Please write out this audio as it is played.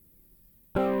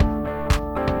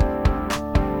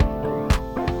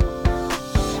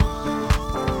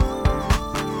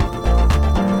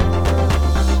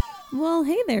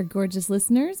there, gorgeous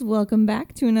listeners. Welcome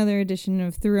back to another edition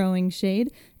of Throwing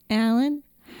Shade. Alan,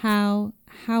 how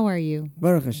are you?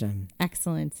 Baruch Hashem.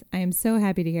 Excellent. I am so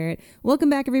happy to hear it. Welcome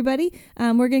back, everybody.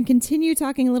 We're going to continue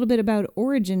talking a little bit about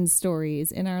origin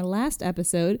stories. In our last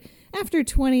episode, after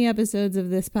 20 episodes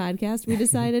of this podcast, we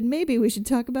decided maybe we should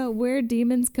talk about where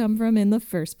demons come from in the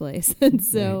first place. And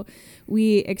so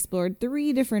we explored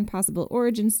 3 different possible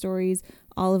origin stories,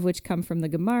 all of which come from the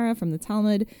Gemara, from the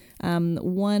Talmud,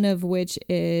 one of which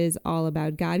is all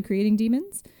about God creating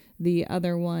demons. The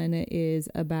other one is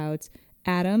about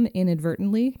Adam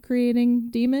inadvertently creating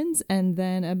demons, and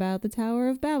then about the Tower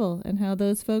of Babel and how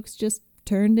those folks just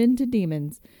turned into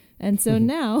demons. And so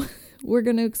now we're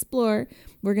going to explore,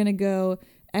 we're going to go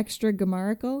extra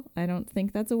Gemarical. I don't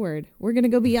think that's a word. We're going to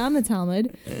go beyond the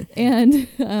Talmud and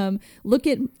look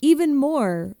at even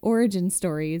more origin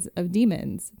stories of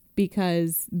demons,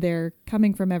 because they're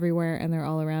coming from everywhere and they're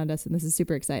all around us, and this is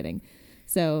super exciting.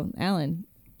 So, Alan,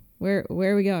 where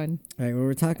are we going? All right, well,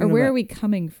 we're talking or where about... are we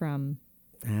coming from?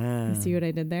 You see what I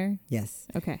did there? Yes.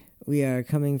 Okay. We are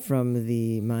coming from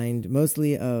the mind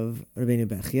mostly of Rabbeinu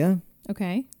Bechia.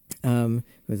 Okay. Who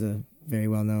is a very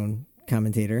well-known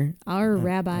commentator. Our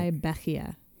Rabbi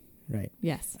Bechia. Right.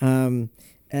 Yes. Right.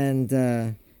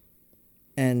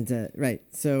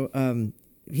 So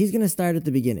he's going to start at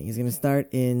the beginning. He's going to start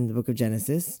in the book of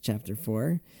Genesis, chapter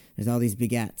 4. There's all these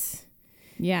begats.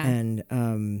 Yeah. And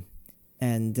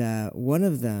one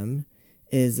of them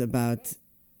is about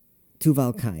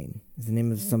Tuval Cain. It's the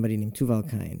name of somebody named Tuval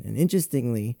Cain. And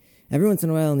interestingly, every once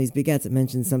in a while in these begats, it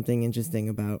mentions something interesting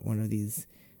about one of these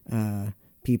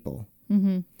people.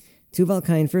 Mm-hmm. Tuval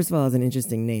Cain, first of all, is an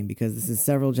interesting name because this is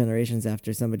several generations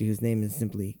after somebody whose name is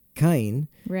simply Cain,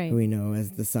 right, who we know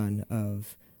as the son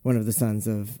of one of the sons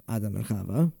of Adam and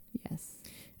Chava. Yes.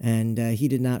 And he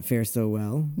did not fare so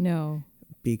well. No.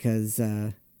 Because...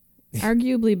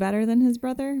 arguably better than his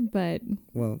brother, but...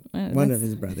 Well, one of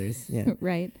his brothers, yeah.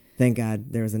 Right. Thank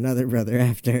God there was another brother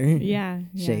after. Yeah.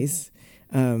 Chase.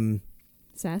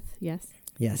 Seth, yes.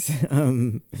 Yes.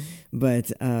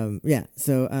 Yeah.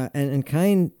 So, and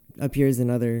Cain appears in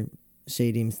other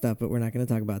Shadim stuff, but we're not going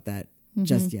to talk about that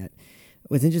just yet.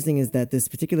 What's interesting is that this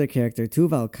particular character,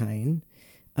 Tuval Cain,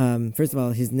 first of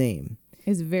all, his name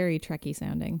is very Trekkie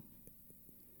sounding.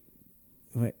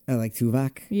 What? Oh, like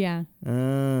Tuvok? Yeah.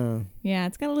 Oh. Yeah,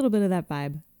 it's got a little bit of that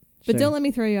vibe. But Sure. don't let me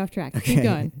throw you off track. Okay. Keep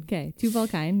going. Okay. Tuval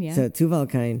Cain, yeah. So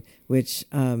Tuval Cain, which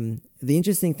the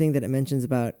interesting thing that it mentions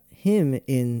about him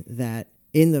in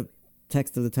the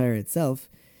text of the Torah itself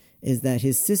is that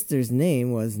his sister's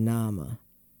name was Naamah.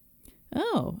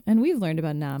 Oh, and we've learned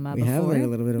about Naamah before. We have learned a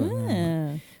little bit about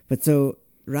Naamah. But so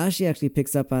Rashi actually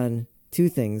picks up on 2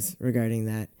 things regarding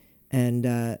that. And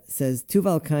says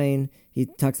Tuval Cain, he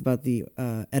talks about the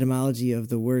etymology of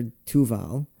the word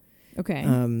Tuval. Okay.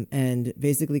 And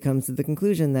basically comes to the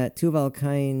conclusion that Tuval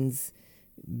Cain's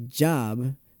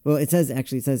job, well, it says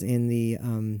in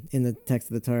the text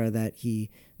of the Torah that he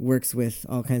works with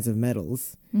all kinds of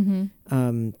metals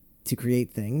to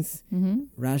create things.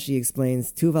 Mm-hmm. Rashi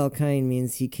explains Tuval Cain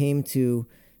means he came to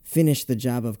finish the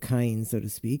job of Cain, so to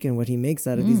speak. And what he makes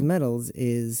out of these metals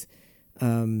is...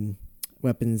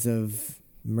 weapons of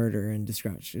murder and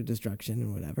destruction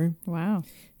and whatever. Wow.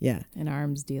 Yeah. An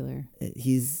arms dealer.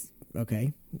 He's,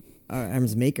 okay.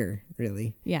 Arms maker,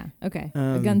 really. Yeah, okay.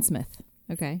 A gunsmith.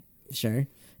 Okay. Sure.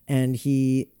 And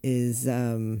he is,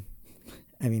 guns.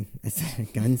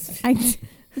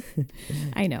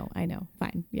 I know.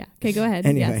 Fine. Yeah. Okay, go ahead.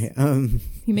 Anyway. Yes.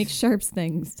 He makes sharp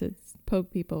things to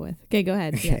poke people with. Okay, go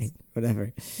ahead. Okay, yes.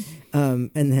 whatever. And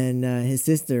then his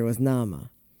sister was Naamah.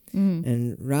 Mm.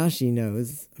 And Rashi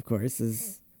knows, of course,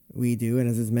 as we do, and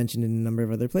as is mentioned in a number of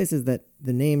other places, that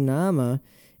the name Naamah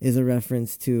is a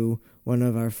reference to one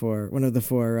of the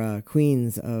 4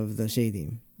 queens of the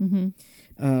Shadim.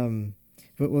 Mm-hmm.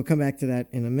 But we'll come back to that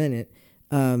in a minute.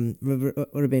 What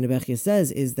Rabbeinu Bechia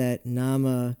says is that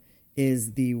Naamah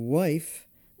is the wife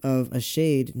of a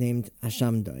shade named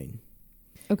Ashamdoin.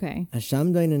 Okay.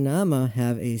 Ashamdoin and Naamah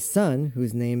have a son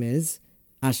whose name is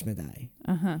Ashmedai.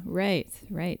 Right.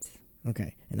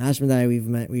 Okay. And Ashmedai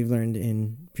we've learned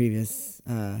in previous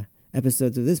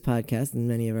episodes of this podcast, and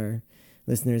many of our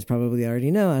listeners probably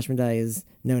already know Ashmedai is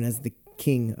known as the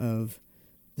king of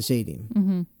the Shadim.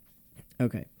 Mm-hmm.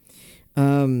 Okay.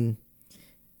 And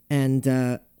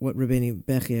what Rabbeinu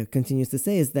Bechia continues to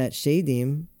say is that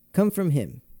Shadim come from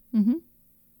him. Mm-hmm.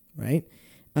 Right?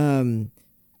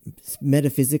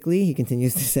 Metaphysically, he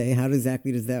continues to say, how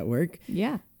exactly does that work?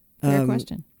 Yeah. Fair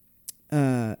question.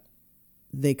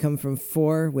 They come from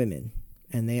 4 women,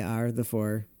 and they are the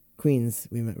 4 queens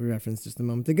we referenced just a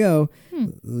moment ago,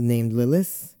 named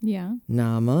Lilith, yeah,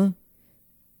 Naamah,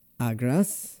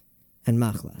 Agras, and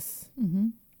Machlas. Mm-hmm.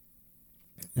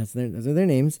 Those are their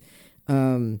names.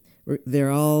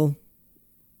 They're all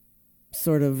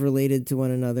sort of related to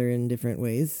one another in different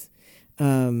ways.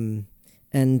 And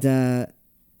in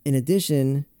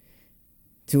addition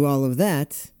to all of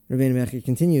that, Rabbeinu Bechya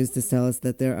continues to tell us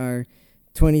that there are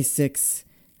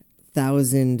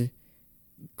 26,000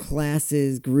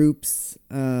 classes, groups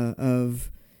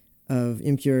of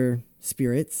impure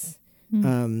spirits.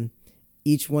 Mm-hmm.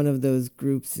 Each one of those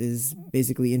groups is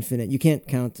basically infinite. You can't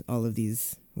count all of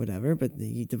these, whatever, but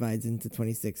he divides into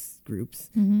 26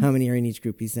 groups. Mm-hmm. How many are in each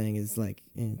group, he's saying, is like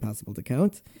impossible to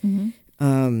count.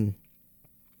 Mm-hmm.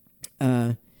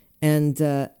 And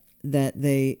that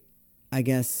they, I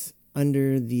guess,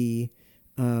 under the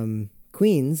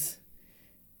queens,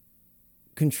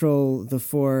 control the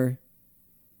 4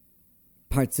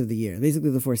 parts of the year,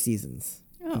 basically the 4 seasons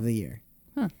of the year.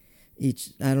 Huh. I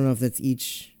don't know if that's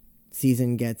each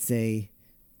season gets a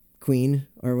queen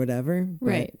or whatever.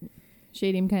 Right.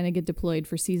 Shadim kind of get deployed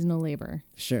for seasonal labor.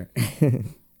 Sure.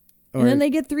 And then they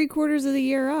get 3/4 of the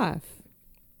year off.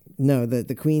 No,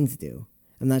 the queens do.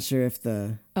 I'm not sure if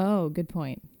the... Oh, good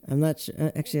point. I'm not sure.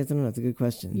 Actually, I don't know. It's a good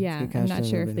question. Yeah, good I'm not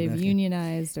question, sure if they've Rebecca.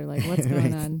 unionized or like what's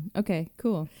going Right. on. Okay,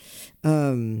 cool.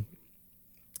 And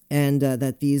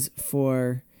that these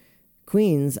 4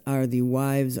 queens are the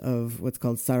wives of what's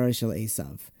called Sarah Shel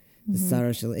Esav. The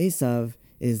Sarah Shel Esav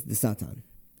is the Satan.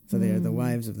 So they are the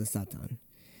wives of the Satan.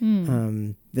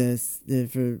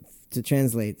 To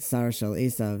translate, Sarah Shel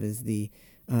Esav is the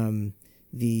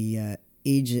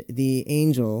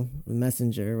angel, the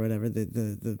messenger, or whatever,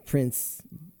 the prince,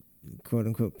 quote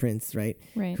unquote prince, right?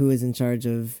 Right. Who is in charge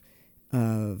of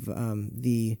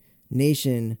the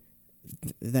nation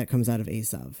that comes out of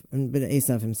Esav, but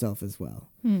Esav himself as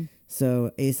well.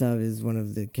 So Esav is one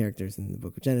of the characters in the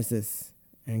book of Genesis.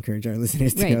 I encourage our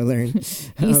listeners to go learn.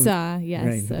 Esau, yes,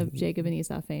 right. of Jacob and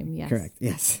Esau fame, yes. Correct,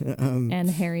 yes. And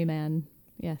Hairy Man,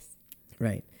 yes.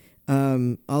 Right.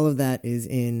 All of that is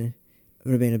in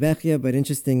Rabbeinu Bechya, but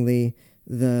interestingly,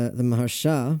 the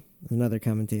Maharsha, another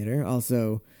commentator,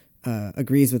 also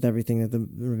agrees with everything that the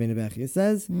Rabbeinu Bechya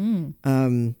says,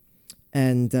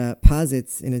 and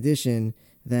posits, in addition,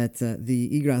 that the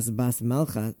Igras Bas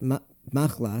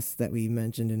Machlas that we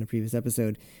mentioned in a previous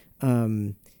episode,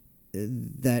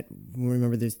 that,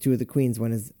 remember, there's 2 of the queens.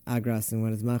 One is Agras and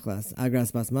one is Machlas.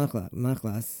 Agras Bas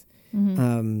Machlas.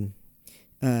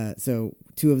 So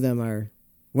 2 of them are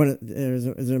there's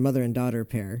a mother and daughter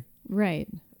pair. Right.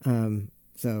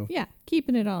 So yeah,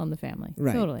 keeping it all in the family.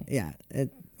 Right. Totally. Yeah.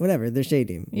 Whatever. They're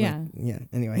shadim. Yeah. Yeah.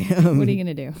 Anyway. What are you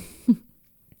gonna do?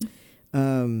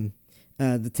 The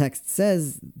text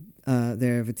says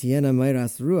there, V'tiyena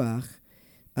Meiras Ruach,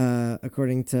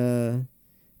 according to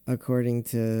the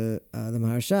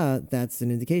Maharsha, that's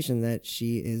an indication that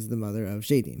she is the mother of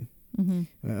Shadim.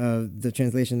 The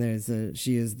translation there is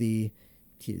she is the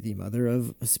mother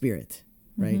of a spirit,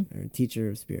 right? Or teacher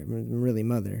of spirit, really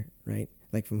mother, right?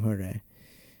 Like from Horeh.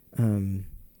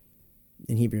 In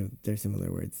Hebrew, they're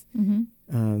similar words.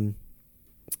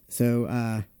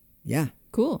 So, yeah.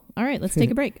 Cool. All right, let's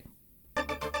take a break.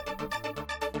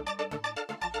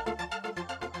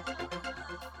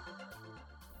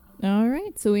 All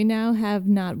right, so we now have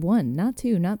not 1, not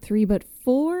 2, not 3, but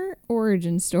 4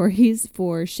 origin stories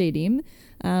for Shadim.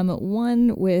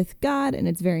 One with God, and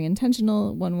it's very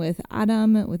intentional. One with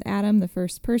Adam, the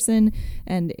first person,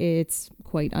 and it's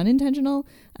quite unintentional.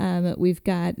 We've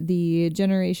got the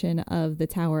generation of the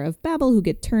Tower of Babel who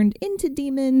get turned into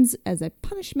demons as a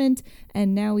punishment,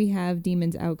 and now we have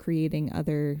demons out creating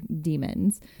other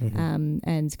demons,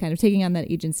 and kind of taking on that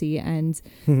agency and,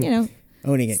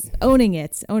 Owning it,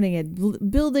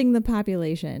 building the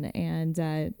population. And,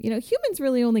 humans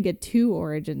really only get 2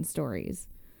 origin stories.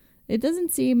 It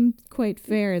doesn't seem quite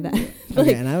fair that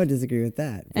okay, and I would disagree with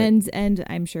that. But. And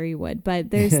I'm sure you would,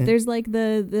 but there's like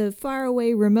the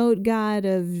faraway remote God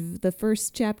of the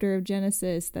first chapter of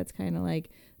Genesis that's kind of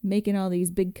like making all these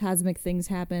big cosmic things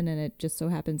happen, and it just so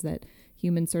happens that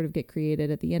humans sort of get created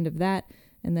at the end of that.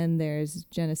 And then there's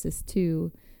Genesis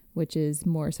 2, which is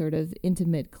more sort of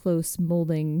intimate, close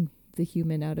molding the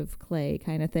human out of clay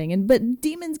kind of thing. But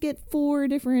demons get 4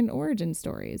 different origin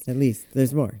stories. At least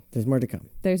there's more. There's more to come.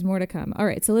 There's more to come. All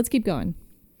right, so let's keep going.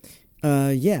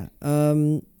 Yeah.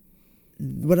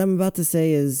 What I'm about to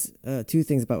say is 2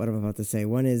 things about what I'm about to say.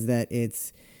 One is that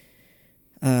it's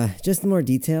just more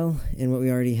detail in what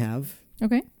we already have.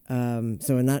 Okay.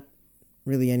 So not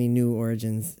really any new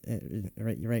origins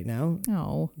right now.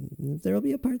 Oh. There will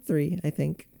be a part 3, I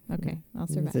think. Okay, I'll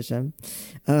survive.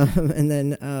 And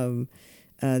then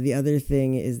the other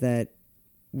thing is that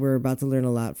we're about to learn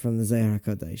a lot from the Zohar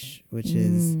HaKodesh, which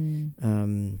is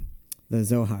the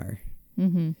Zohar,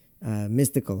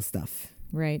 mystical stuff,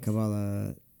 right?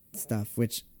 Kabbalah stuff,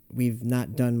 which we've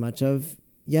not done much of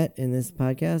yet in this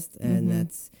podcast, and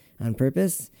that's on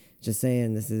purpose. Just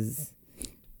saying, this is,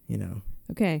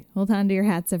 Okay, hold on to your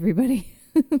hats, everybody.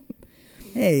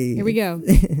 Hey. Here we go.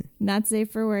 Not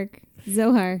safe for work.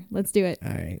 Zohar, let's do it.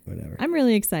 All right, whatever. I'm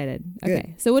really excited. Good.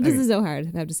 Okay, so what does the Zohar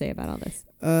have to say about all this?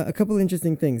 A couple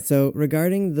interesting things. So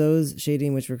regarding those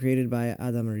shadim which were created by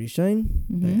Adam Rishon,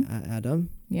 by Adam,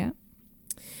 Yeah.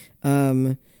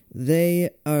 they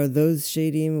are those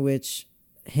shadim which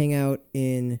hang out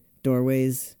in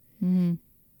doorways,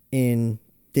 in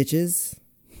ditches,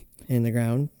 in the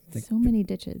ground. Like so many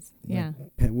ditches. Yeah.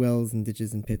 Pet wells and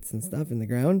ditches and pits and stuff in the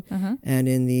ground, Uh-huh. and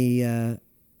in the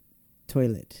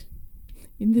toilet.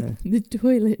 In the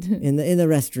toilet. In the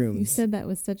restrooms. You said that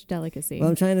with such delicacy. Well,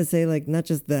 I'm trying to say, like, not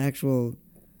just the actual,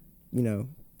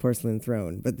 porcelain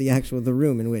throne, but the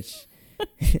room in which.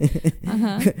 We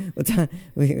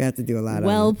have to do a lot.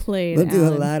 Well on played. We'll do a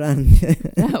Alan. lot on.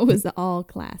 That was all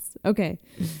class. Okay.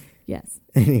 Yes.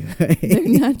 Anyway, They're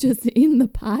not just in the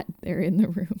pot; they're in the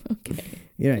room. Okay.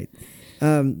 you're right.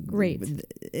 Great.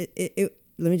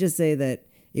 Let me just say that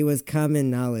it was common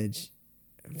knowledge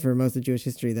for most of Jewish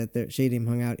history that the shadim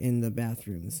hung out in the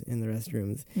bathrooms, in the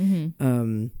restrooms.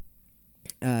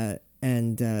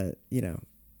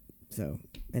 So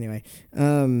anyway,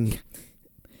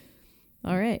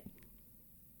 All right.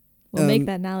 We'll make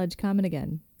that knowledge common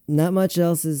again. not much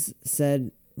else is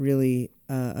said really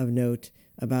of note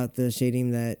about the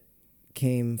shadim that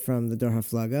came from the Dor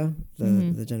HaFlaga,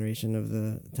 the generation of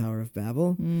the Tower of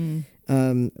Babel.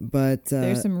 But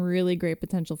There's some really great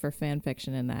potential for fan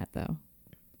fiction in that, though.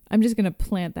 I'm just going to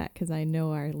plant that because I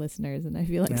know our listeners, and I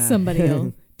feel like somebody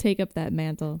will take up that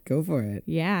mantle. Go for it.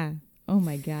 Yeah. Oh,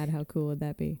 my God. How cool would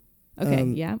that be? Okay.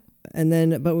 Yeah. And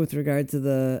then, but with regard to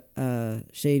the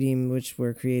shadim which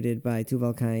were created by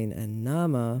Tuval Cain and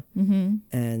Nama,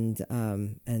 and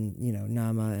Nama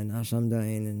and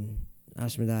Ashamdain and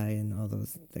Ashmedai and all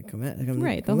those that come Right. The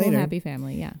come whole later, happy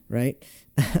family. Yeah. right?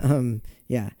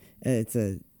 Yeah, it's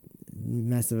a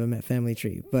mess of a family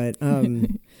tree, but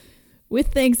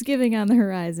With Thanksgiving on the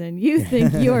horizon, you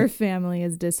think your family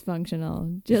is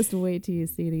dysfunctional. Just wait till you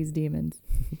see these demons.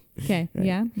 Okay. Right.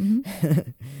 Yeah.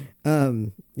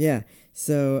 yeah.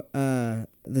 So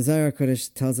the Zohar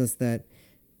Kodesh tells us that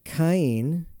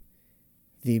Cain,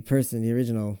 the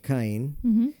original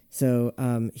Cain, so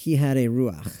he had a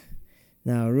ruach.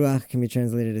 Now, ruach can be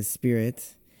translated as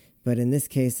spirit, but in this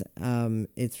case,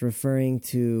 it's referring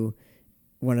to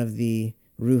one of the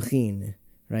ruchin,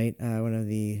 right? One of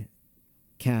the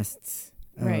castes.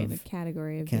 Right. The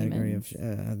category of demons.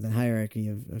 Of the hierarchy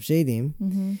of shadim.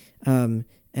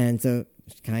 And so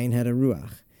Cain had a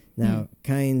ruach. Now,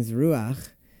 Cain's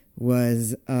ruach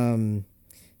was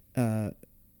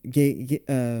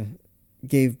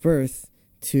gave birth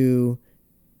to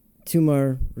two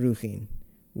more ruchin.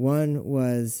 One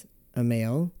was a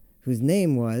male whose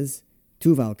name was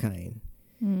Tuval Cain,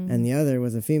 and the other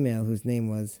was a female whose name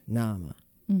was Naama.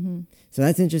 So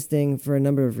that's interesting for a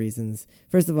number of reasons.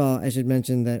 First of all, I should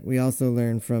mention that we also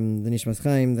learn from the Nishmas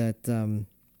Chaim that,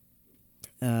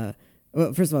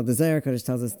 first of all, the Zohar Kodesh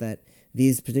tells us that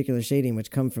these particular shadim,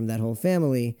 which come from that whole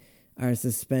family, are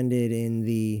suspended in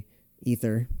the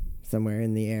ether, somewhere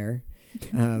in the air.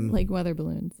 Like weather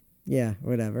balloons. Yeah,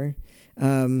 whatever.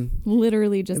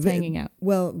 Literally just hanging out.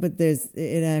 Well, but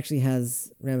it actually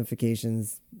has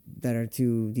ramifications that are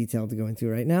too detailed to go into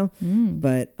right now.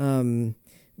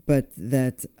 But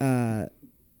that the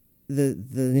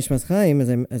Nishmas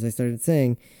Chaim, as I started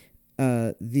saying,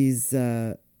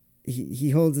 he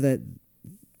holds that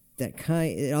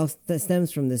Cain, it all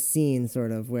stems from this scene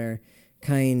sort of where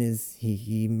Cain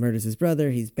he murders his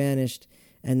brother, he's banished,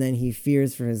 and then he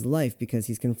fears for his life because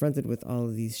he's confronted with all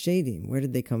of these shadim. Where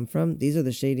did they come from? These are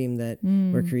the shadim that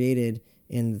were created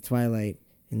in the twilight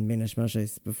in Ben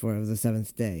Hashmashos before the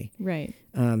seventh day. Right.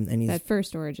 And he's that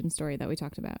first origin story that we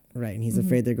talked about. Right, and he's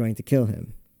afraid they're going to kill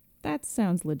him. That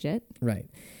sounds legit. Right.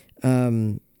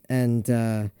 And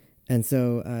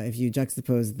so if you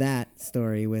juxtapose that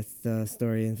story with the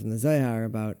story from the Zohar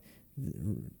about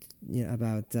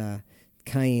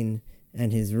Cain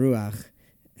and his ruach,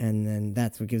 and then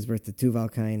that's what gives birth to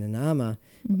Tuval Cain and Naama.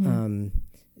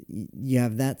 You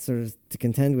have that sort of to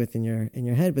contend with in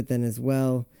your head, but then as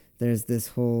well, there's this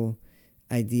whole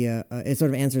idea. It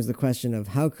sort of answers the question of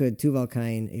how could Tuval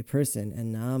Cain, a person,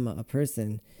 and Naama, a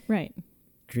person, right,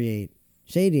 create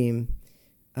shadim.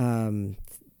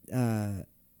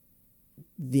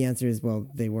 The answer is, well,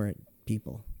 they weren't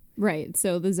people. Right.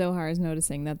 So the Zohar is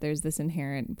noticing that there's this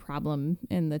inherent problem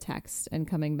in the text and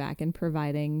coming back and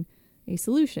providing a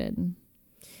solution.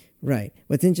 Right.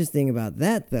 What's interesting about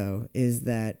that, though, is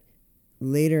that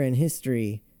later in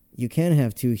history, you can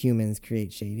have two humans create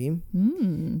shadim,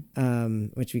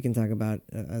 which we can talk about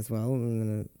as well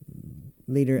in a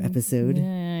later episode.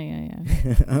 Yeah.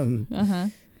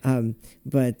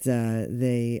 But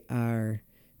they are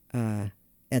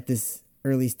at this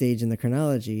early stage in the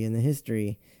chronology, in the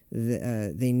history,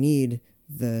 they need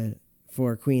the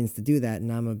four queens to do that,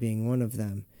 Nama being one of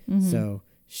them. Mm-hmm. So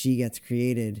she gets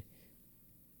created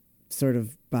sort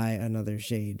of by another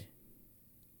shade.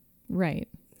 Right.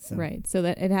 So. Right. So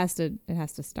that it has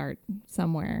to start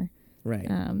somewhere.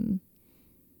 Right.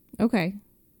 Okay.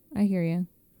 I hear you.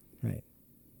 Right.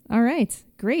 All right.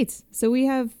 Great. So we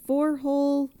have 4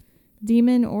 whole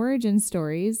demon origin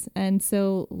stories, and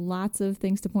so lots of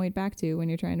things to point back to when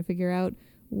you're trying to figure out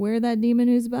where that demon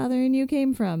who's bothering you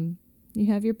came from. You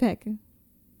have your pick,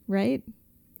 right?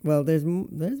 Well, there's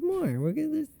more. We're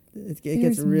gonna. It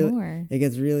gets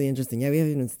really interesting. Yeah, we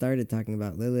haven't even started talking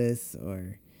about Lilith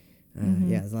or.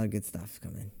 Yeah, there's a lot of good stuff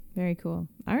coming. Very cool.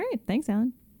 All right. Thanks,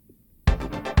 Alan.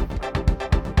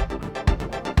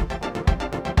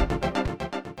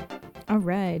 All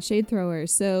right, Shade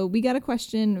Throwers. So we got a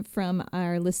question from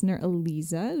our listener,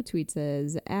 Eliza, who tweets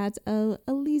us at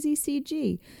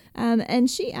ElizyCG. And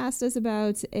she asked us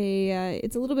about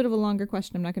it's a little bit of a longer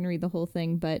question. I'm not going to read the whole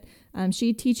thing, but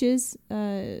she teaches,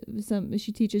 she's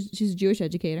a Jewish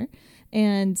educator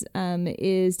and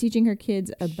is teaching her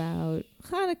kids about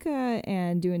Hanukkah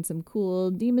and doing some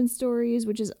cool demon stories,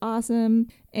 which is awesome.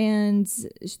 And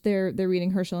they're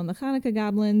reading Herschel and the Hanukkah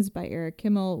Goblins by Eric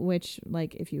Kimmel, which,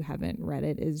 like, if you haven't read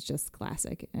it, is just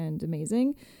classic and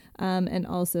amazing. And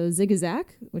also Zigazag,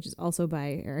 which is also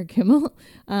by Eric Kimmel.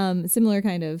 Similar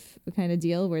kind of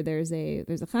deal where there's a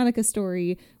Hanukkah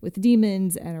story with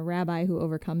demons and a rabbi who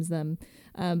overcomes them.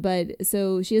 But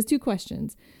so she has 2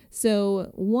 questions.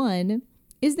 So one,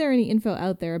 is there any info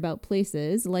out there about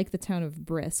places like the town of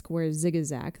Brisk, where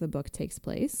Zigazag, the book, takes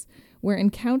place, where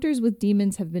encounters with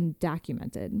demons have been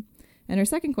documented? And her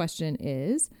second question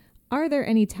is, are there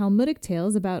any Talmudic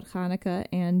tales about Hanukkah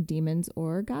and demons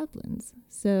or goblins?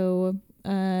 So,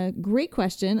 great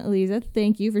question, Eliza.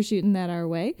 Thank you for shooting that our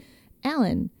way.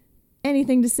 Alan,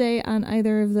 anything to say on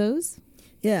either of those?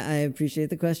 Yeah, I appreciate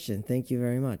the question. Thank you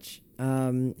very much.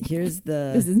 Here's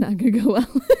the... This is not going to go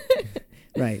well.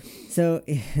 Right. So,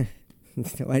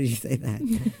 why did you say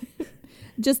that?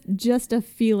 Just a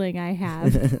feeling I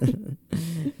have.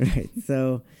 Right.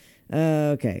 So,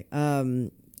 okay.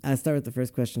 I'll start with the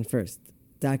first question first.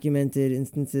 Documented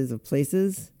instances of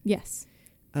places? Yes.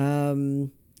 The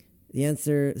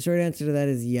short answer to that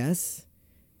is yes.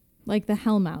 Like the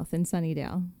Hellmouth in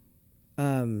Sunnydale.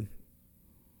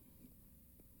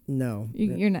 No.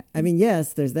 You're not. I mean,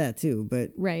 yes, there's that too,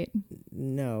 but right.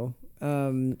 No.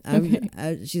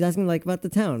 Okay. She's asking like about the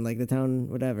town,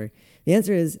 whatever. The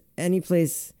answer is any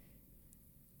place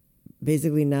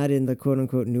basically not in the quote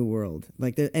unquote new world.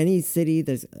 Like any city,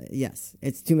 yes,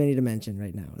 it's too many to mention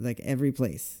right now. Like every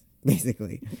place,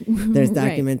 basically, there's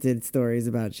documented stories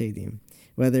about Shadim.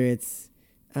 Whether it's,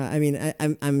 I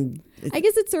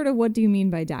guess it's sort of, what do you mean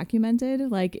by documented?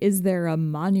 Like, is there a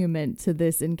monument to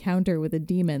this encounter with a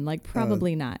demon? Like,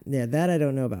 probably not. Yeah, that I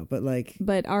don't know about. But like,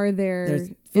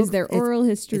 is there oral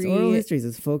history? It's oral histories.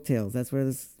 It's folk tales. That's where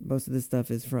most of this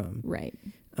stuff is from. Right.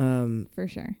 For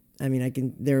sure. I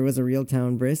mean, there was a real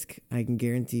town, Brisk. I can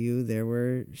guarantee you there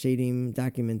were Shadim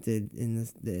documented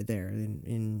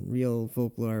in real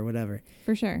folklore or whatever.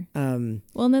 For sure.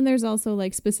 Well, and then there's also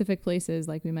like specific places,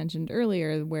 like we mentioned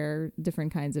earlier, where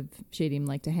different kinds of Shadim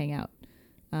like to hang out.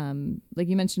 Like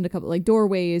you mentioned a couple, like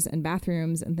doorways and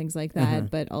bathrooms and things like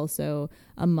that, but also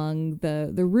among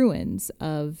the ruins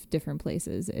of different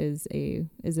places is a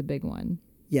big one.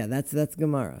 Yeah, that's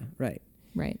Gemara, right.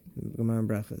 Right. Gemara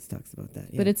Brachos talks about that.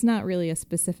 Yeah. But it's not really a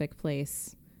specific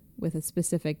place with a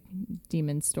specific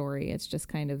demon story. It's just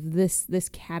kind of this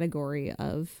category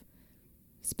of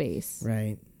space.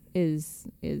 Right. Is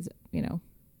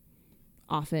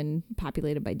often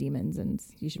populated by demons, and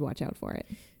you should watch out for it.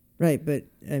 Right, but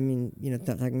I mean,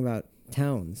 talking about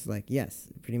towns, like, yes,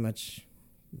 pretty much,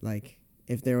 like,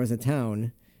 if there was a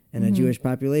town and a Jewish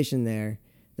population there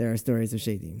are stories of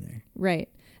Shadim there. Right.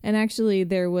 And actually,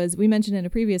 we mentioned in a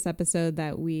previous episode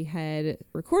that we had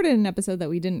recorded an episode that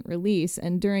we didn't release.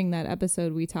 And during that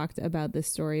episode, we talked about this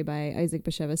story by Isaac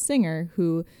Bashevis Singer,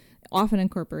 who often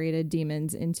incorporated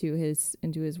demons into his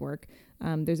work.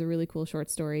 There's a really cool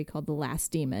short story called The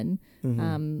Last Demon,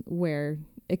 where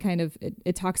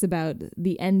it talks about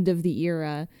the end of the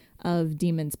era of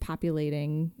demons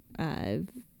populating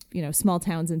small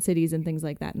towns and cities and things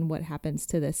like that, and what happens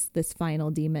to this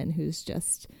final demon who's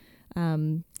just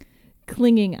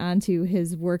clinging onto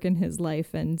his work and his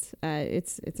life, and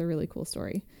it's a really cool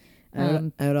story.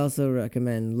 I would also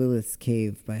recommend Lilith's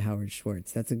Cave by Howard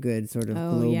Schwartz. That's a good sort of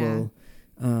global,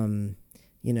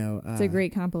 it's a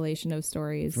great compilation of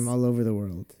stories from all over the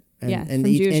world. And from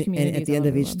Jewish communities. And at the end all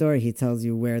of over each the world. story, he tells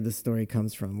you where the story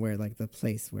comes from, where like the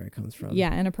place where it comes from.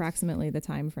 Yeah, and approximately the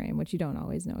time frame, which you don't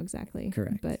always know exactly.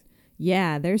 Correct. But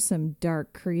yeah, there's some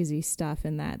dark, crazy stuff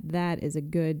in that. That is a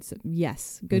good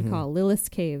call. Lilith's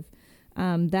Cave.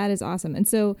 That is awesome. And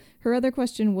so her other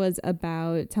question was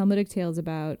about Talmudic tales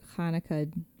about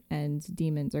Hanukkah and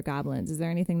demons or goblins. Is there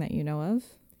anything that you know of?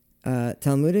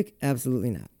 Talmudic,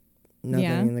 absolutely not.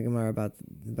 Nothing in the Gemara about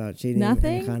Shadim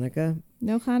and Hanukkah.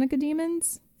 No Hanukkah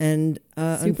demons? And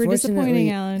super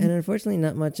disappointing, Alan. And unfortunately,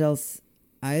 not much else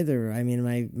either. I mean,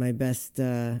 my best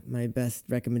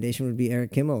recommendation would be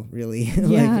Eric Kimmel, really.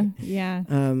 The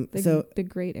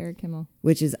great Eric Kimmel.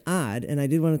 Which is odd, and I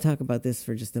did want to talk about this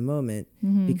for just a moment,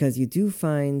 because you do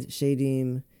find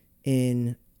Shadim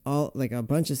in all, like, a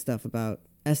bunch of stuff about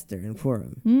Esther and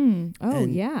Purim. We'll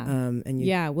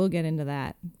get into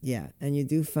that. Yeah, and you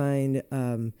do find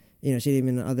Shadim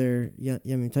in other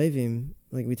Yomim Tovim,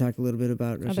 like we talked a little bit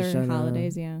about Rosh Other Hashanah,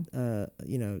 holidays,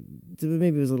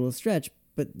 maybe it was a little stretch,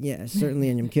 but yeah, certainly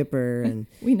in Yom Kippur. And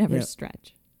we never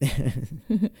stretch.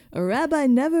 A rabbi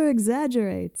never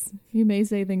exaggerates. He may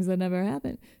say things that never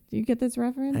happen. Do you get this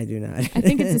reference? I do not. I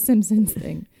think it's a Simpsons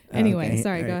thing. Anyway, okay,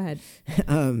 sorry, go right.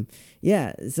 ahead.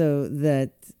 So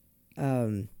that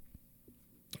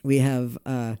we have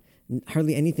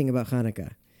hardly anything about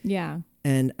Hanukkah. Yeah.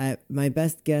 And my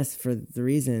best guess for the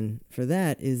reason for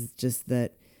that is just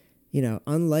that,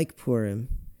 unlike Purim,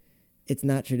 it's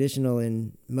not traditional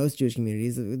in most Jewish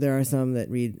communities. There are some that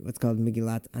read what's called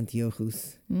Megillat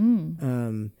Antiochus,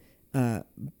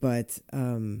 but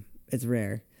it's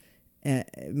rare.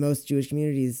 Most Jewish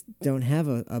communities don't have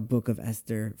a book of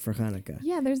Esther for Hanukkah.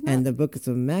 Yeah, there's not. And the books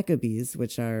of Maccabees,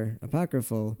 which are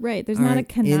apocryphal, right? There's not a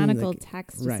canonical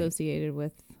text right. associated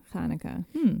with Hanukkah.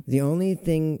 The only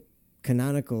thing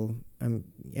canonical,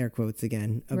 air quotes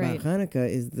again, about Hanukkah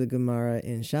is the Gemara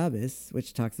in Shabbos,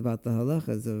 which talks about the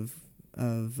halachas of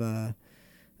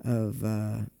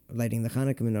lighting the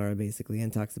Hanukkah menorah, basically,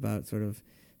 and talks about sort of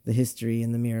the history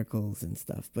and the miracles and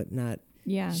stuff, but not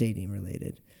Shadim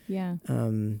related. Yeah.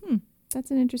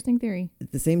 That's an interesting theory.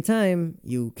 At the same time,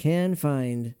 you can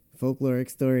find folkloric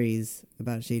stories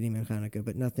about Shadim and Hanukkah,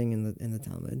 but nothing in the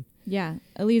Talmud. Yeah.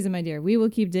 Eliza, my dear, we will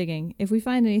keep digging. If we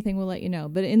find anything, we'll let you know.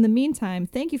 But in the meantime,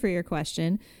 thank you for your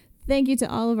question. Thank you to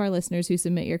all of our listeners who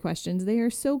submit your questions. They are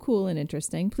so cool and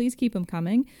interesting. Please keep them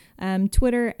coming.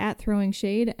 Twitter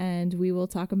 @ThrowingShade, and we will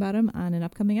talk about them on an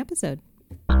upcoming episode.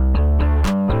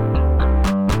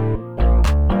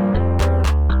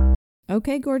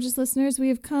 Okay, gorgeous listeners, we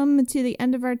have come to the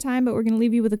end of our time, but we're going to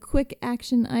leave you with a quick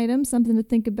action item, something to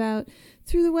think about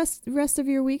through the rest of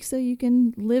your week so you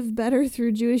can live better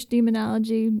through Jewish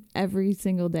demonology every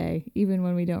single day, even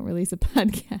when we don't release a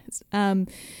podcast.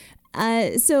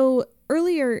 So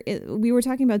earlier, we were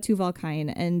talking about Tuval Cain,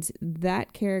 and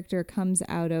that character comes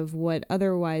out of what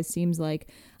otherwise seems like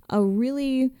a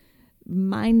really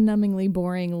mind-numbingly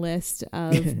boring list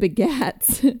of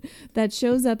begats that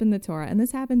shows up in the Torah, and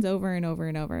this happens over and over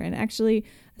and over. And actually,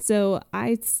 so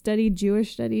I studied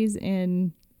Jewish studies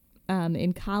in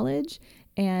college,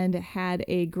 and had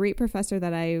a great professor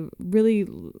that I really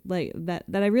that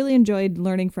I really enjoyed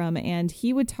learning from, and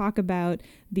he would talk about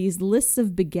these lists of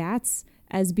begats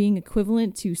as being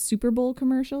equivalent to Super Bowl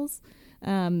commercials.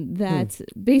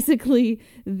 Basically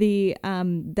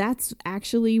that's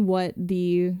actually what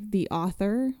the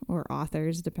author or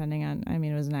authors, depending on, I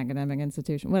mean, it was an academic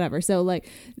institution, whatever. So like,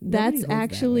 that's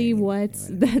actually what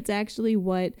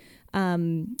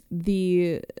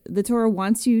the Torah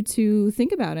wants you to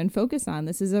think about and focus on.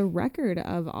 This is a record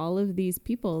of all of these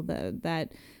people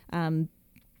that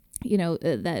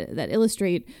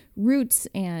illustrate roots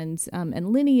and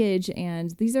lineage,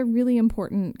 and these are really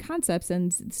important concepts.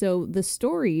 And so the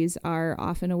stories are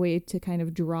often a way to kind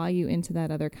of draw you into that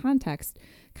other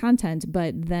content.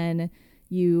 But then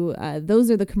those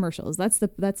are the commercials. That's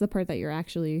the part that you're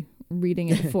actually reading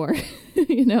it for,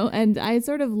 And I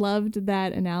sort of loved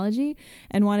that analogy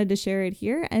and wanted to share it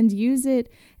here and use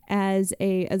it as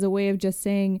a way of just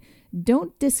saying,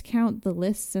 don't discount the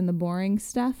lists and the boring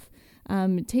stuff.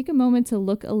 take a moment to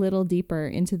look a little deeper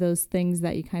into those things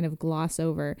that you kind of gloss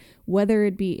over, whether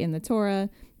it be in the Torah,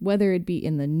 whether it be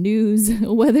in the news,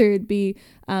 whether it be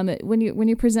when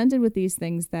you're presented with these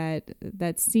things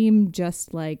that seem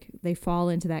just like they fall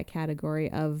into that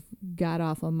category of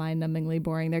god-awful, mind-numbingly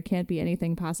boring. There can't be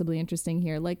anything possibly interesting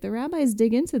here. Like, the rabbis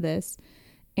dig into this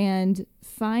and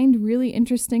find really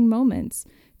interesting moments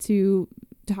to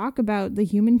talk about the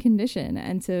human condition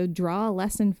and to draw a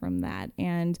lesson from that.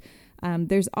 And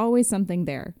there's always something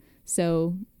there.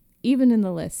 So even in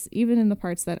the lists, even in the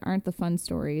parts that aren't the fun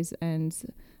stories and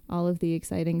all of the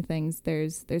exciting things,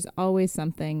 there's always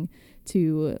something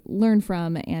to learn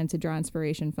from and to draw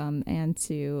inspiration from and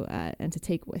to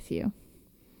take with you.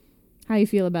 How you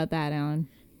feel about that, Alan?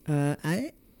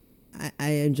 I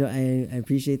enjoy. I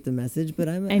appreciate the message, but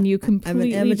I'm an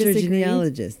amateur disagree.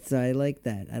 Genealogist, so I like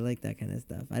that. I like that kind of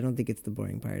stuff. I don't think it's the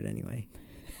boring part anyway.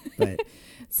 But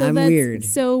so I'm weird.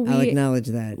 So I'll acknowledge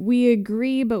that. We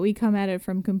agree, but we come at it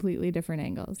from completely different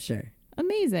angles. Sure.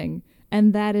 Amazing.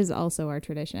 And that is also our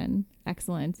tradition.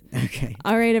 Excellent. Okay.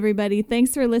 All right, everybody.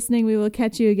 Thanks for listening. We will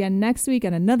catch you again next week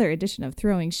on another edition of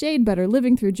Throwing Shade, Better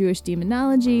Living Through Jewish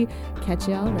Demonology. Catch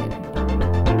y'all later.